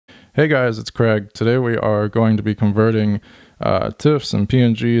Hey guys, it's Craig. Today we are going to be converting TIFFs and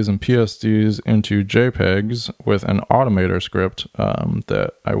PNGs and PSDs into JPEGs with an Automator script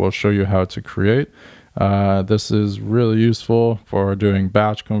that I will show you how to create. This is really useful for doing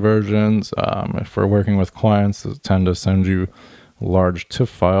batch conversions, if we're working with clients that tend to send you large TIFF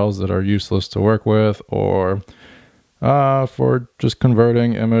files that are useless to work with, or for just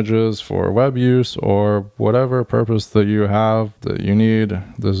converting images for web use or whatever purpose that you have that you need.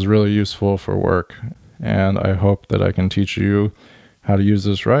 This is really useful for work, and I hope that I can teach you how to use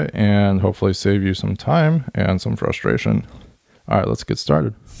this right and hopefully save you some time and some frustration. All right, let's get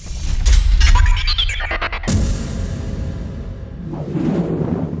started.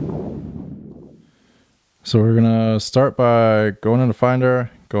 So we're gonna start by going into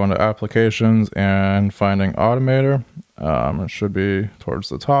Finder, go into Applications, and finding Automator. It should be towards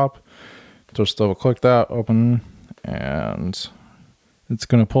the top. Just double click that, open, and it's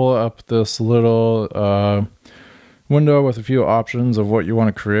gonna pull up this little window with a few options of what you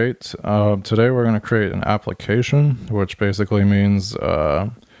want to create. Today we're gonna create an application, which basically means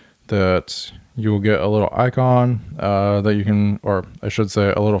that you will get a little icon that you can, or I should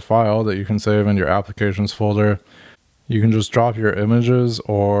say a little file that you can save in your applications folder. You can just drop your images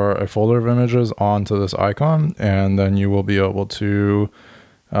or a folder of images onto this icon, and then you will be able to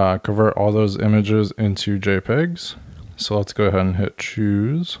convert all those images into JPEGs. So let's go ahead and hit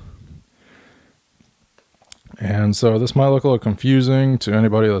choose. And so this might look a little confusing to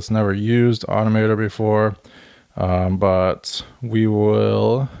anybody that's never used Automator before, but we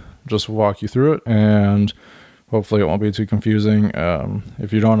will just walk you through it, and hopefully it won't be too confusing.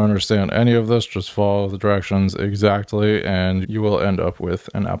 If you don't understand any of this, just follow the directions exactly and you will end up with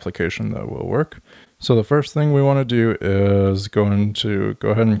an application that will work. So the first thing we want to do is go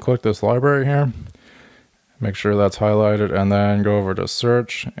ahead and click this library here. Make sure that's highlighted, and then go over to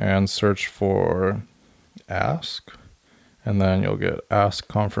search and search for ask, and then you'll get ask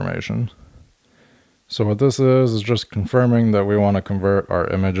confirmation. So what this is just confirming that we want to convert our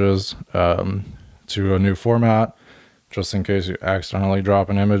images to a new format, just in case you accidentally drop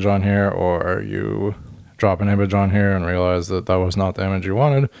an image on here, or you drop an image on here and realize that that was not the image you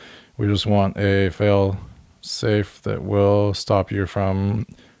wanted. We just want a fail safe that will stop you from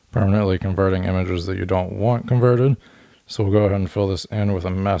permanently converting images that you don't want converted. So we'll go ahead and fill this in with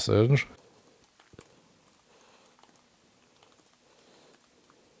a message.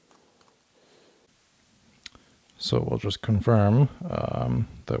 So we'll just confirm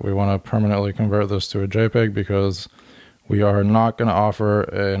that we want to permanently convert this to a JPEG, because we are not going to offer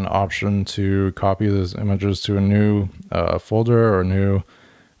an option to copy these images to a new folder or new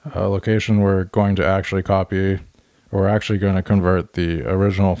location. We're going to actually copy, or we're actually going to convert the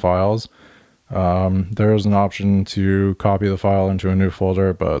original files. There is an option to copy the file into a new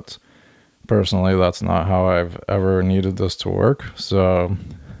folder, but personally that's not how I've ever needed this to work. So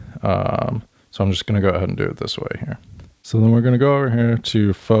I'm just going to go ahead and do it this way here. So then we're going to go over here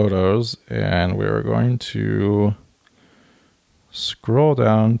to Photos, and we are going to scroll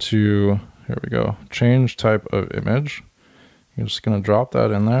down to, here we go, Change Type of Image. You're just going to drop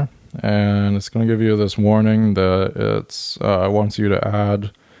that in there, and it's going to give you this warning that it's wants you to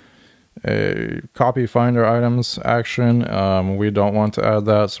add a copy Finder items action. We don't want to add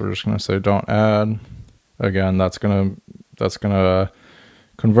that, so we're just going to say don't add. Again, that's going to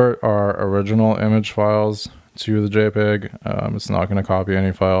convert our original image files to the JPEG. It's not going to copy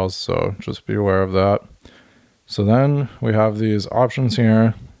any files, so just be aware of that. So then we have these options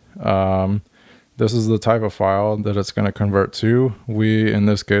here. This is the type of file that it's going to convert to. We, in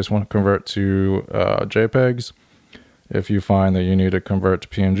this case, want to convert to JPEGs. If you find that you need to convert to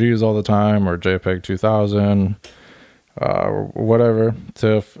PNGs all the time, or JPEG 2000, or whatever,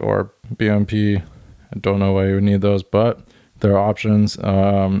 TIFF or BMP, I don't know why you would need those, but there are options.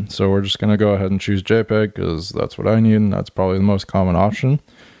 So we're just going to go ahead and choose JPEG, because that's what I need, and that's probably the most common option.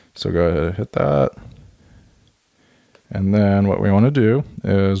 So go ahead and hit that. And then what we want to do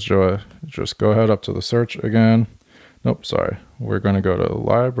is just go ahead up to the search again. Nope, sorry. We're going to go to the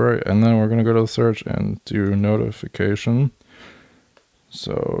library, and then we're going to go to the search and do notification.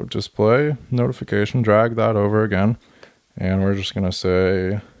 So display notification, drag that over again. And we're just going to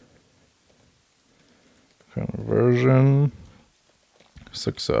say conversion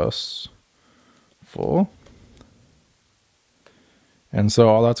successful. And so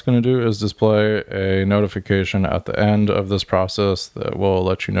all that's going to do is display a notification at the end of this process that will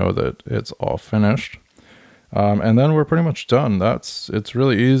let you know that it's all finished. And then we're pretty much done. It's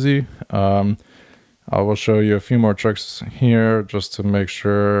really easy. I will show you a few more tricks here just to make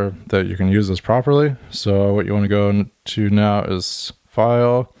sure that you can use this properly. So what you want to go to now is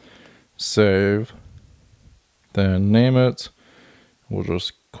File, save, then name it. We'll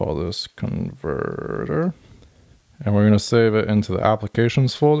just call this converter. And we're going to save it into the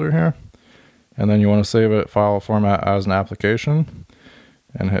applications folder here. And then you want to save it file format as an application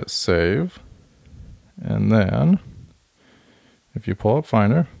and hit save. And then if you pull up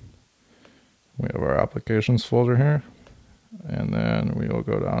Finder, we have our applications folder here. And then we will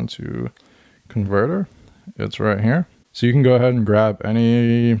go down to converter. It's right here. So you can go ahead and grab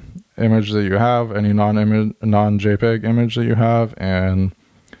any image that you have, any non-JPEG image that you have, and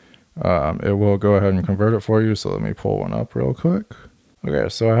it will go ahead and convert it for you. So let me pull one up real quick. Okay,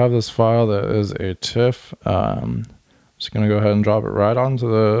 so I have this file that is a TIFF. I'm just going to go ahead and drop it right onto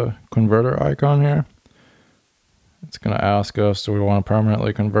the converter icon here. It's going to ask us, do we want to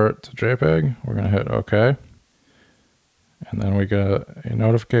permanently convert to JPEG? We're going to hit OK. And then we get a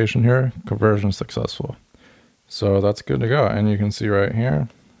notification here, conversion successful. So that's good to go. And you can see right here,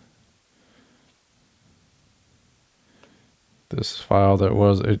 this file that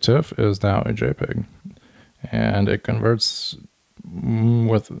was a TIFF is now a JPEG. And it converts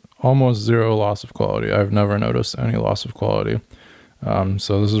with almost zero loss of quality. I've never noticed any loss of quality.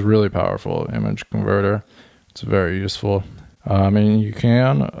 So this is really powerful image converter. It's very useful. And you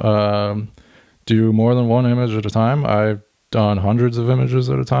can do more than one image at a time. I've done hundreds of images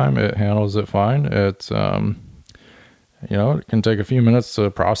at a time. It handles it fine. It's you know, it can take a few minutes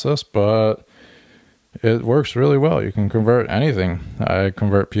to process, but it works really well. You can convert anything. I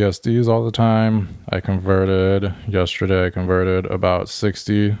convert PSDs all the time. Yesterday I converted about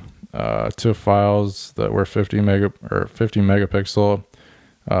 60 TIFF files that were 50 megapixel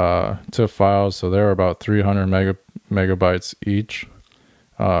TIFF files. So they're about 300 megabytes each.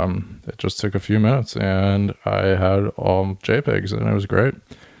 It just took a few minutes and I had all JPEGs and it was great.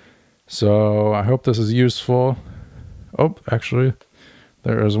 So I hope this is useful. Oh, actually,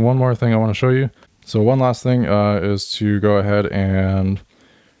 there is one more thing I want to show you. So one last thing is to go ahead and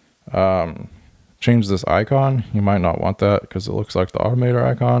change this icon. You might not want that because it looks like the Automator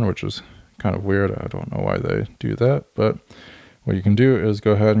icon, which is kind of weird. I don't know why they do that, but what you can do is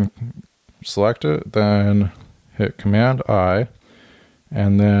go ahead and select it, then hit Command I,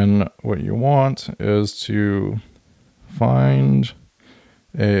 and then what you want is to find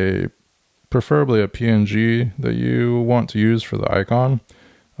preferably a PNG that you want to use for the icon,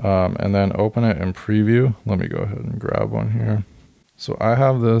 and then open it in preview. Let me go ahead and grab one here. So I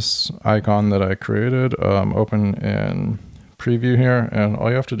have this icon that I created open in preview here, and all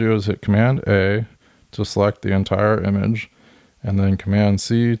you have to do is hit Command A to select the entire image, and then Command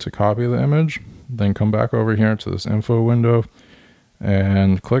C to copy the image. Then come back over here to this info window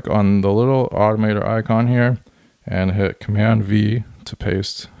and click on the little Automator icon here and hit Command V to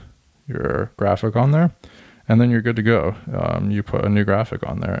paste your graphic on there, and then you're good to go. You put a new graphic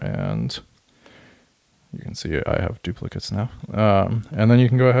on there and you can see I have duplicates now. And then you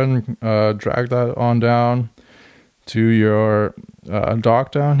can go ahead and drag that on down to your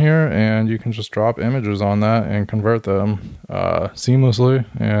dock down here, and you can just drop images on that and convert them seamlessly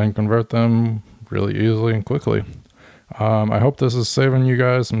and convert them really easily and quickly. I hope this is saving you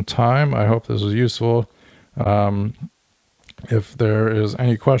guys some time. I hope this is useful. If there is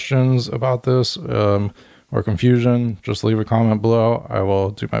any questions about this or confusion, just leave a comment below. I will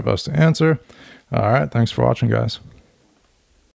do my best to answer. All right, thanks for watching, guys.